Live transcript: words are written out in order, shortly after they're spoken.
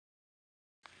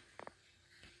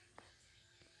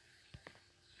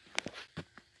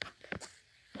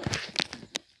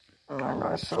Alright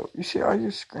guys, so you see I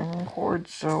use screen record,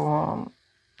 so I'm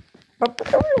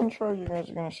even sure you guys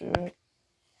are gonna see it.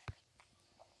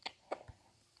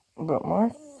 But my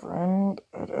friend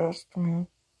had asked me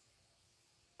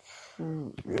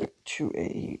to react to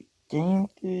a game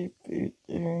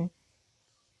theory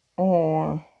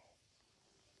or,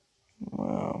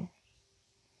 well,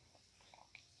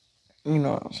 you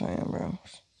know what I'm saying, bro.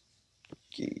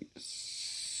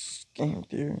 Game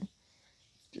theory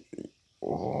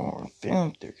or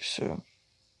film theory. So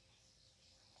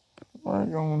what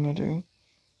I'm going to do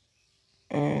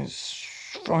is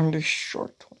find a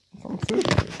short one from food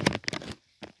theory.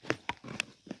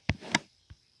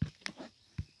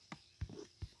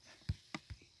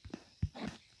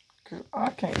 Cause I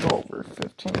can't go over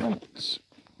 15 minutes.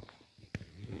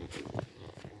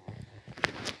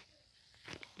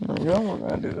 There we go, we're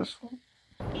gonna do this one.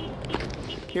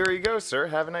 Here you go, sir.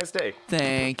 Have a nice day.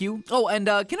 Thank you. Oh, and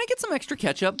can I get some extra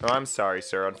ketchup? Oh, I'm sorry,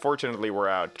 sir. Unfortunately, we're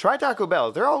out. Try Taco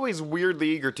Bell. They're always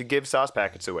weirdly eager to give sauce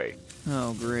packets away.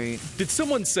 Oh, great. Did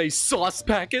someone say sauce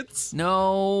packets?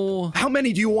 No. How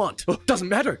many do you want? Oh, doesn't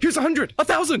matter. Here's 100,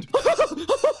 1,000.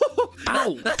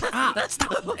 Ow.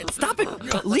 Stop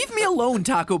it. Leave me alone,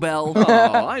 Taco Bell.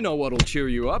 Oh, I know what'll cheer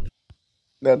you up.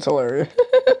 That's hilarious.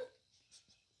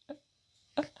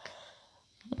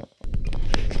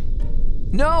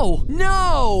 No!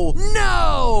 No!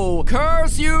 No!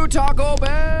 Curse you, Taco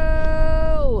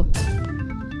Bell!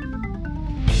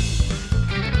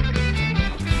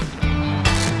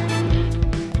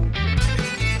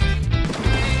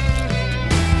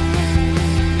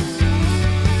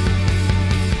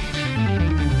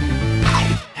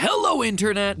 Hello,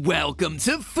 Internet! Welcome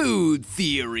to Food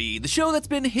Theory, the show that's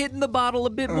been hitting the bottle a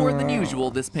bit more than usual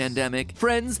this pandemic.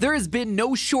 Friends, there has been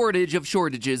no shortage of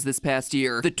shortages this past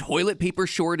year. The toilet paper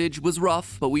shortage was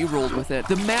rough, but we rolled with it.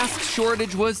 The mask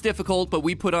shortage was difficult, but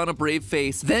we put on a brave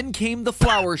face. Then came the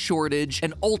flour shortage,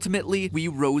 and ultimately, we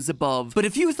rose above. But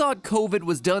if you thought COVID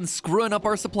was done screwing up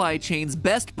our supply chains,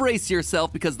 best brace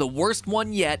yourself because the worst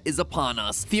one yet is upon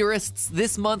us. Theorists,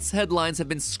 this month's headlines have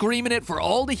been screaming it for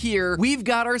all to hear. We've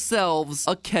got ourselves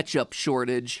a ketchup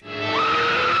shortage.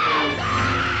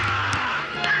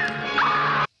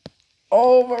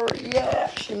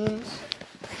 Overreactions.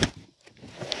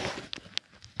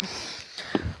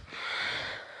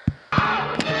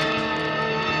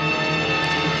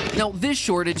 Now, this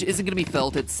shortage isn't going to be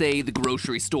felt at, say, the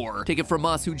grocery store. Take it from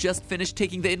us, who just finished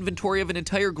taking the inventory of an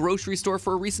entire grocery store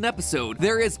for a recent episode.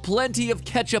 There is plenty of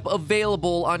ketchup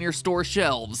available on your store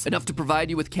shelves. Enough to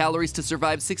provide you with calories to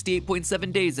survive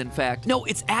 68.7 days, in fact. No,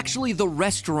 it's actually the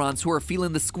restaurants who are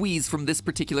feeling the squeeze from this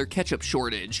particular ketchup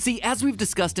shortage. See, as we've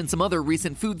discussed in some other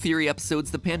recent food theory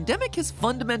episodes, the pandemic has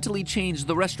fundamentally changed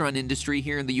the restaurant industry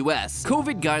here in the US.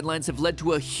 COVID guidelines have led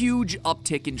to a huge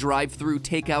uptick in drive-through,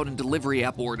 takeout, and delivery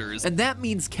app orders. And that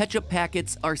means ketchup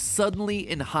packets are suddenly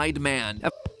in high demand.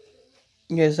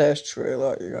 Yes, that's true. A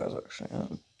lot of you guys are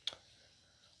saying.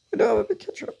 We don't have a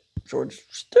ketchup shortage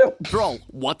still. Bro,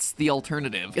 what's the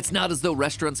alternative? It's not as though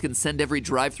restaurants can send every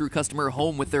drive-through customer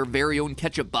home with their very own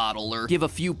ketchup bottle or give a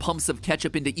few pumps of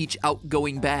ketchup into each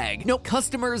outgoing bag. No,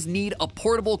 customers need a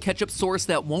portable ketchup source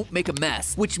that won't make a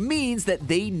mess, which means that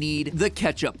they need the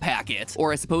ketchup packet.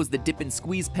 Or I suppose the dip and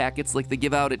squeeze packets like they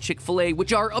give out at Chick-fil-A,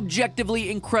 which are objectively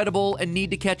incredible and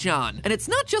need to catch on. And it's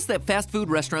not just that fast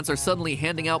food restaurants are suddenly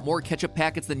handing out more ketchup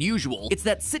packets than usual. It's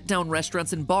that sit-down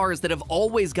restaurants and bars that have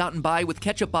always gotten by with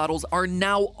ketchup bottles are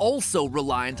now also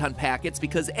reliant on packets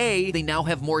because A, they now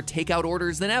have more takeout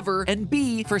orders than ever, and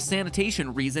B, for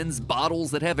sanitation reasons,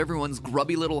 bottles that have everyone's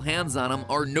grubby little hands on them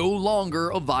are no longer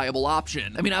a viable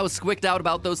option. I mean, I was squicked out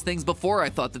about those things before I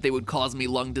thought that they would cause me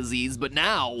lung disease, but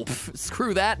now,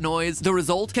 screw that noise. The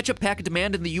result, ketchup packet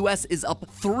demand in the US is up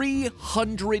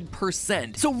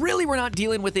 300%. So really, we're not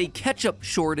dealing with a ketchup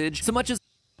shortage so much as—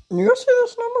 You guys see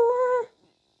this number right here?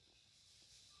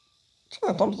 It's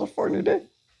gonna come to the 40 day.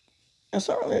 It's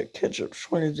not really a ketchup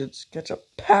shortage, it's ketchup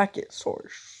packet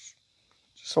source.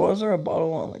 So is there a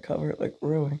bottle on the cover? Like,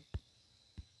 really?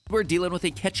 we're dealing with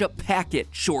a ketchup packet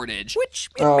shortage, which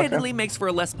Oh, admittedly makes for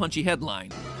a less punchy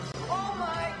headline.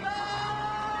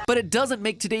 But it doesn't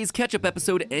make today's ketchup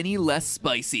episode any less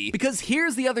spicy. Because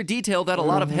here's the other detail that a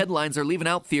lot of headlines are leaving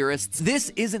out, theorists. This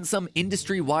isn't some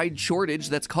industry-wide shortage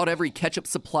that's caught every ketchup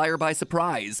supplier by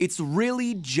surprise. It's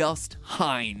really just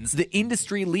Heinz, the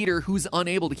industry leader who's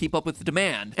unable to keep up with the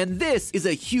demand. And this is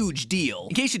a huge deal.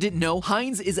 In case you didn't know,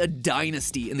 Heinz is a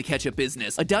dynasty in the ketchup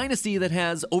business. A dynasty that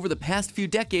has, over the past few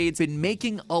decades, been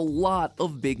making a lot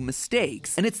of big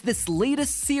mistakes. And it's this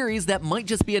latest series that might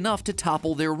just be enough to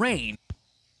topple their reign.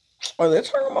 Are they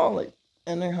talking about, like,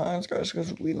 ending Heinz, guys?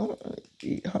 Because we don't really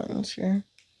eat Heinz here.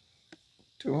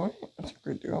 Do I? That's a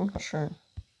good deal. I'm not sure.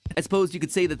 I suppose you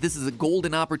could say that this is a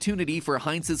golden opportunity for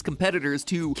Heinz's competitors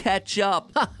to catch up.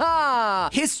 Ha ha!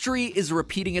 History is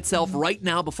repeating itself right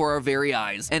now before our very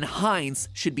eyes, and Heinz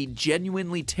should be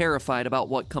genuinely terrified about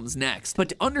what comes next. But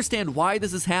to understand why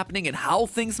this is happening and how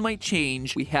things might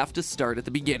change, we have to start at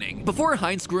the beginning. Before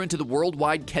Heinz grew into the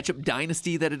worldwide ketchup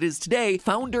dynasty that it is today,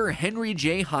 founder Henry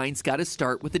J. Heinz got his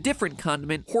start with a different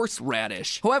condiment,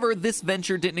 horseradish. However, this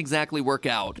venture didn't exactly work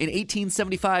out. In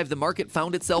 1875, the market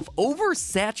found itself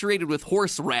oversaturated with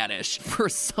horseradish for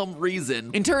some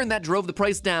reason. In turn, that drove the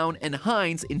price down and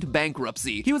Heinz into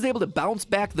bankruptcy. He was able to bounce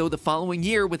back though the following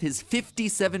year with his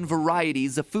 57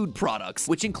 varieties of food products,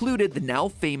 which included the now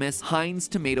famous Heinz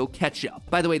tomato ketchup.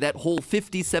 By the way, that whole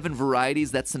 57 varieties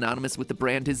that's synonymous with the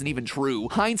brand isn't even true.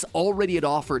 Heinz already had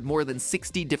offered more than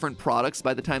 60 different products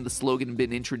by the time the slogan had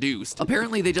been introduced.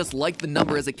 Apparently, they just liked the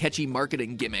number as a catchy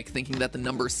marketing gimmick, thinking that the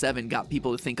number 7 got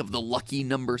people to think of the lucky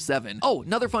number 7. Oh,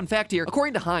 another fun fact here.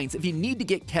 According to Heinz, if you need to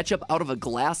get ketchup out of a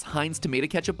glass Heinz tomato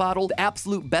ketchup bottle, the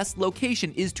absolute best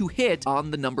location is to hit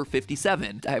on the number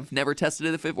 57. I've never tested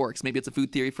it if it works. Maybe it's a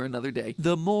food theory for another day.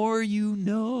 The more you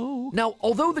know. Now,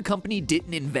 although the company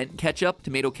didn't invent ketchup,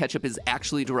 tomato ketchup is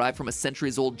actually derived from a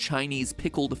centuries-old Chinese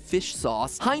pickled fish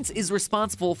sauce, Heinz is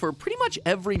responsible for pretty much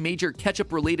every major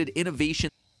ketchup-related innovation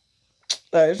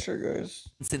That is true, guys.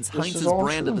 since This Heinz's is all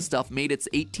brand of true. the stuff made its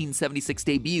 1876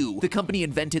 debut. The company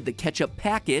invented the ketchup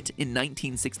packet in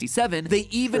 1967. They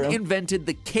even True. invented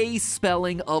the K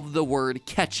spelling of the word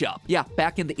ketchup. Yeah,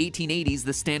 back in the 1880s,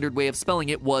 the standard way of spelling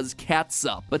it was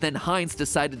catsup. But then Heinz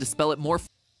decided to spell it more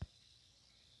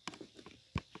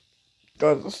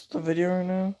Guys, this is the video right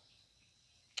now.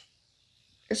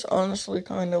 It's honestly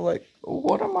kind of like,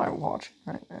 what am I watching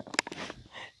right now?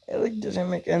 It like doesn't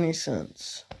make any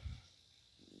sense.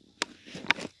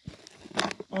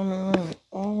 I mean, really,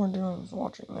 all we're doing is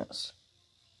watching this.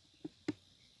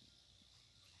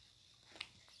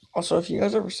 Also, if you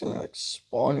guys ever seen me like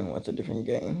spawning with a different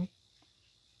game,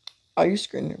 I use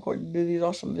screen record to do these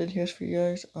awesome videos for you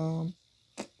guys.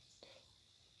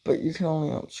 But you can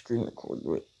only screen record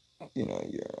with, you know,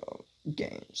 your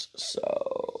games.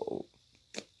 So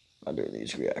I do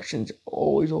these reactions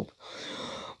always open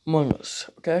Among Us.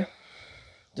 Okay,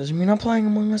 doesn't mean I'm playing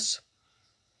Among Us.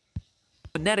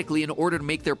 phonetically in order to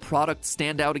make their product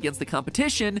stand out against the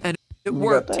competition, and it got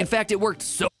worked. that? In fact, it worked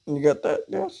so You got that?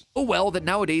 Yes. well that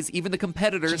nowadays even the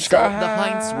competitors sell the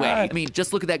Heinz way. Subscribe. I mean,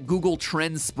 just look at that Google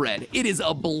Trends spread. It is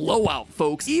a blowout,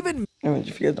 folks. Even I mean,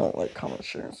 if you guys don't like, comment,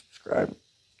 share, and subscribe,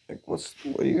 like, what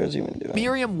are you guys even doing?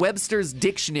 Merriam-Webster's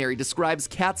dictionary describes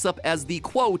catsup as the,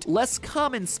 quote, less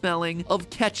common spelling of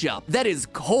ketchup. That is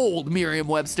cold,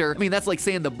 Merriam-Webster. I mean, that's like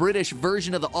saying the British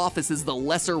version of The Office is the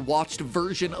lesser-watched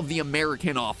version of the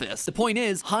American Office. The point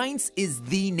is, Heinz is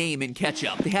the name in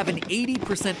ketchup. They have an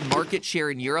 80% market share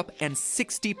in Europe and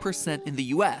 60% in the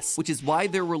US, which is why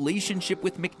their relationship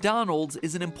with McDonald's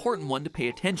is an important one to pay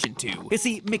attention to. You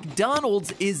see,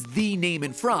 McDonald's is the name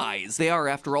in fries. They are,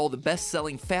 after all, the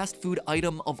best-selling fast food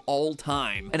item of all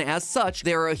time, and as such,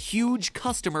 they're a huge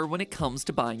customer when it comes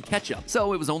to buying ketchup.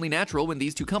 So it was only natural when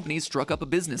these two companies struck up a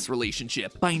business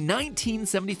relationship. By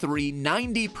 1973,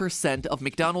 90% of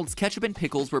McDonald's ketchup and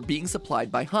pickles were being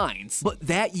supplied by Heinz. But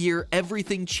that year,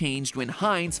 everything changed when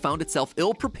Heinz found itself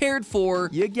ill-prepared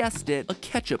for, you guessed it, a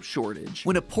ketchup shortage.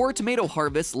 When a poor tomato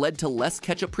harvest led to less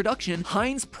ketchup production,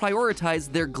 Heinz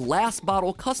prioritized their glass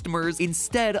bottle customers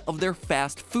instead of their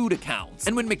fast food accounts.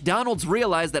 And when McDonald's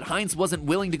realized that Heinz wasn't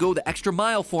willing to go the extra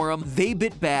mile for them, they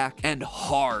bit back, and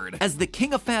hard. As the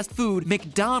king of fast food,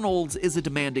 McDonald's is a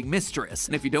demanding mistress,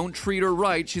 and if you don't treat her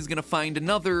right, she's gonna find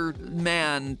another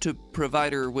man to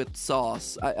provide her with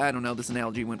sauce. I don't know, this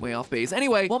analogy went way off base.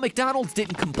 Anyway, while McDonald's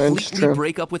didn't completely true.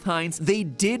 break up with Heinz, they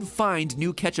did find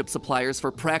new ketchup suppliers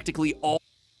for practically all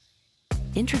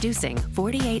Introducing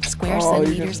 48 square Oh, you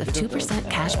centimeters just of did that.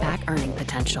 2% cashback earning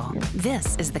potential.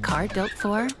 This is the card built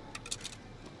for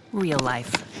real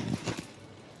life.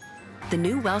 The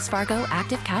new Wells Fargo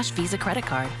Active Cash Visa credit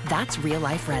card. That's real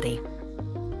life ready.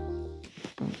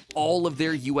 all of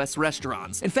their US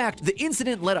restaurants. In fact, the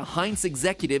incident led a Heinz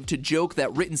executive to joke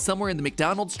that written somewhere in the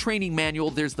McDonald's training manual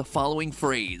there's the following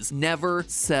phrase, never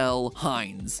sell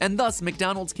Heinz. And thus,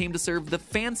 McDonald's came to serve the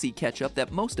fancy ketchup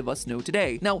that most of us know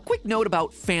today. Now, quick note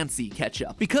about fancy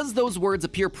ketchup. Because those words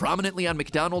appear prominently on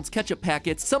McDonald's ketchup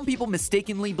packets, some people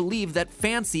mistakenly believe that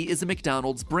fancy is a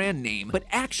McDonald's brand name, but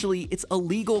actually it's a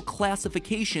legal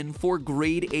classification for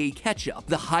grade A ketchup,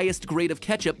 the highest grade of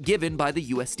ketchup given by the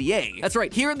USDA. That's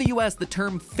right, here in the US, the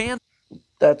term fancy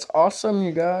That's awesome,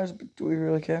 you guys, but do we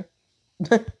really care?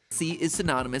 is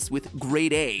synonymous with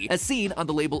grade A, as seen on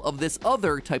the label of this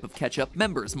other type of ketchup,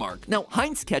 Members Mark. Now,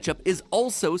 Heinz ketchup is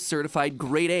also certified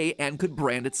grade A and could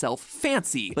brand itself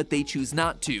fancy, but they choose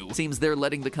not to. Seems they're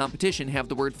letting the competition have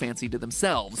the word fancy to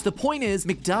themselves. The point is,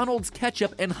 McDonald's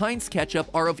ketchup and Heinz ketchup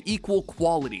are of equal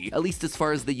quality, at least as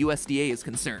far as the USDA is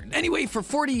concerned. Anyway, for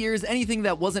 40 years, anything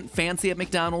that wasn't fancy at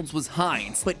McDonald's was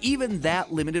Heinz, but even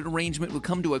that limited arrangement would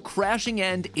come to a crashing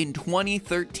end in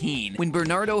 2013, when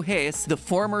Bernardo Hayes, the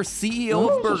former CEO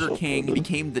of Burger King,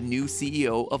 became the new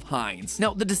CEO of Heinz.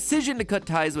 Now, the decision to cut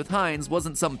ties with Heinz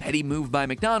wasn't some petty move by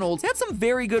McDonald's. It had some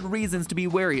very good reasons to be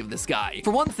wary of this guy.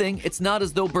 For one thing, it's not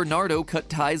as though Bernardo cut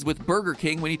ties with Burger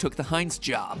King when he took the Heinz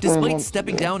job. Despite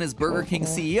stepping down as Burger King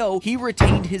CEO, he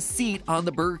retained his seat on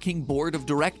the Burger King board of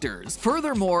directors.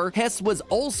 Furthermore, Hess was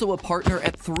also a partner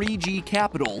at 3G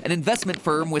Capital, an investment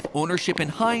firm with ownership in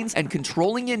Heinz and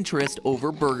controlling interest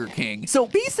over Burger King. So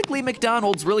basically,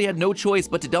 McDonald's really had no choice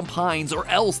but to dump Heinz, or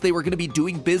else they were going to be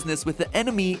doing business with the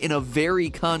enemy in a very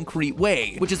concrete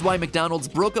way, which is why McDonald's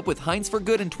broke up with Heinz for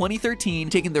good in 2013,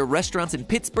 taking their restaurants in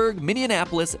Pittsburgh,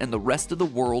 Minneapolis, and the rest of the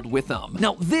world with them.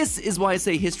 Now, this is why I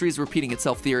say history is repeating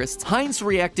itself, theorists. Heinz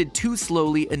reacted too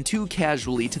slowly and too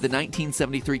casually to the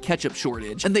 1973 ketchup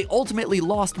shortage, and they ultimately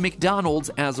lost McDonald's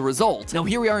as a result. Now,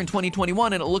 here we are in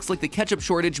 2021, and it looks like the ketchup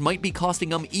shortage might be costing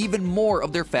them even more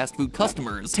of their fast food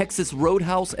customers. Texas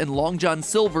Roadhouse and Long John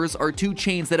Silver's are two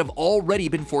chains that have already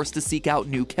been forced to seek out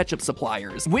new ketchup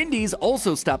suppliers. Wendy's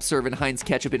also stopped serving Heinz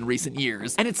ketchup in recent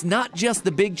years, and it's not just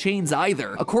the big chains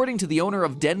either. According to the owner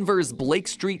of Denver's Blake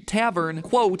Street Tavern,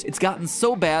 quote, "It's gotten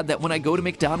so bad that when I go to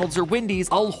McDonald's or Wendy's,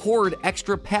 I'll hoard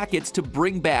extra packets to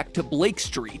bring back to Blake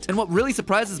Street." And what really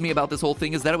surprises me about this whole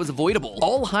thing is that it was avoidable.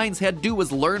 All Heinz had to do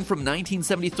was learn from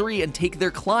 1973 and take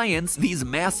their clients, these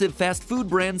massive fast food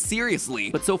brands, seriously.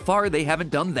 But so far, they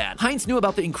haven't done that. Heinz knew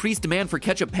about the increased demand for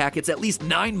ketchup packets at least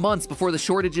 9 months before the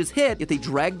shortages hit, yet they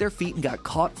dragged their feet and got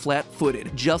caught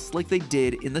flat-footed, just like they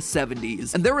did in the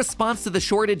 70s. And their response to the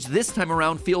shortage this time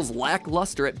around feels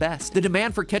lackluster at best. The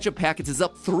demand for ketchup packets is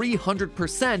up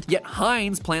 300%, yet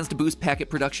Heinz plans to boost packet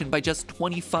production by just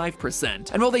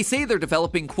 25%. And while they say they're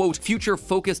developing, quote,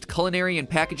 future-focused culinary and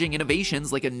packaging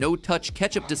innovations like a no-touch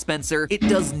ketchup dispenser, it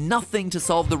does nothing to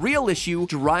solve the real issue,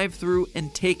 drive-through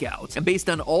and takeout. And based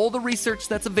on all the research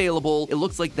that's available, it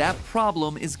looks like that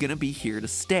problem is gonna be here to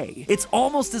stay. It's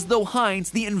almost as though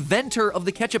Heinz, the inventor of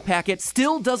the ketchup packet,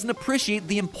 still doesn't appreciate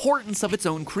the importance of its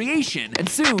own creation. And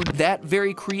soon, that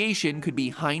very creation could be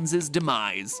Heinz's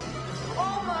demise.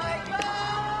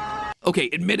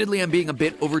 Okay, admittedly I'm being a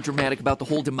bit overdramatic about the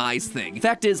whole demise thing.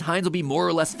 Fact is, Heinz will be more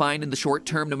or less fine in the short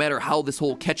term no matter how this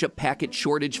whole ketchup packet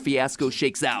shortage fiasco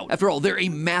shakes out. After all, they're a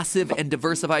massive and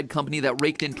diversified company that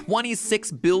raked in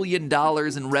 $26 billion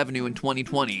in revenue in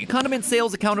 2020. Condiment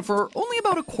sales accounted for only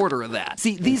about a quarter of that.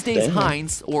 See, these days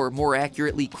Heinz, or more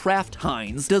accurately Kraft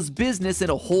Heinz, does business in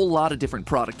a whole lot of different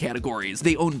product categories.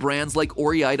 They own brands like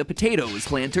Ore-Ida potatoes,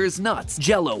 Planters nuts,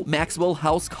 Jell-O, Maxwell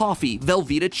House coffee,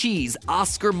 Velveeta cheese,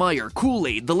 Oscar Mayer,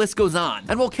 Kool-Aid, the list goes on.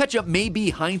 And while ketchup may be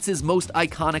Heinz's most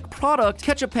iconic product,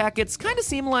 ketchup packets kind of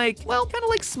seem like, well, kind of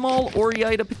like small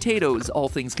Ore-Ida potatoes, all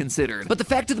things considered. But the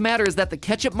fact of the matter is that the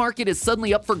ketchup market is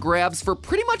suddenly up for grabs for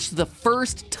pretty much the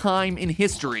first time in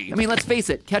history. I mean, let's face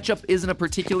it, ketchup isn't a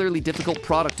particularly difficult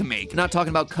product to make. We're not talking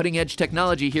about cutting-edge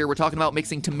technology here, we're talking about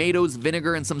mixing tomatoes,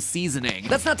 vinegar, and some seasoning.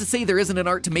 That's not to say there isn't an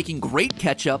art to making great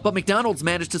ketchup, but McDonald's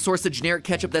managed to source a generic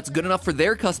ketchup that's good enough for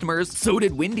their customers, so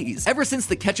did Wendy's. Ever since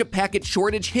the ketchup packet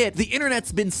shortage hit, the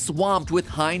internet's been swamped with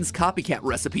Heinz copycat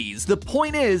recipes. The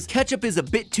point is, ketchup is a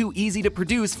bit too easy to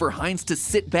produce for Heinz to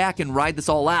sit back and ride this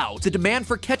all out. The demand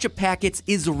for ketchup packets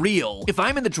is real. If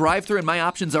I'm in the drive-thru and my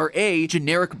options are A,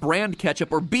 generic brand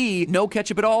ketchup, or B, no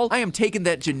ketchup at all, I am taking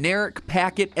that generic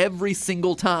packet every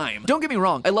single time. Don't get me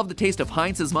wrong, I love the taste of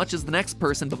Heinz as much as the next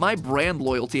person, but my brand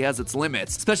loyalty has its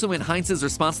limits, especially when Heinz's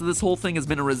response to this whole thing has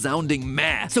been a resounding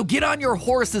meh. So get on your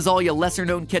horses, all you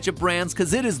lesser-known ketchup brands,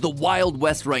 cause it is the Wild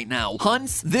West right now.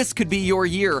 Hunts, this could be your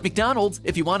year. McDonald's,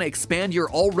 if you want to expand your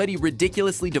already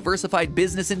ridiculously diversified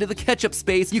business into the ketchup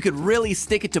space, you could really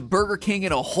stick it to Burger King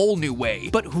in a whole new way.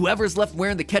 But whoever's left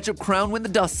wearing the ketchup crown when the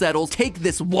dust settles, take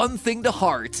this one thing to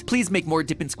heart. Please make more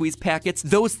dip and squeeze packets.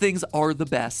 Those things are the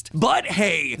best. But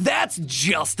hey, that's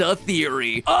just a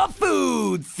theory. A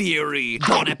food theory.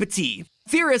 Bon appetit.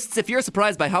 Theorists, if you're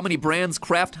surprised by how many brands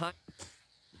Kraft Heinz...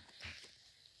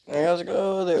 There you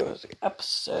go. There was the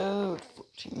episode.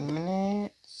 14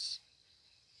 minutes.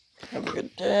 Have a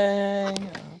good day.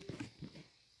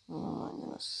 What am I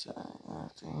gonna say?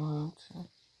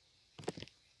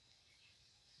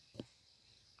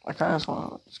 I kind of just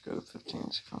want to just go to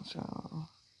 15 seconds.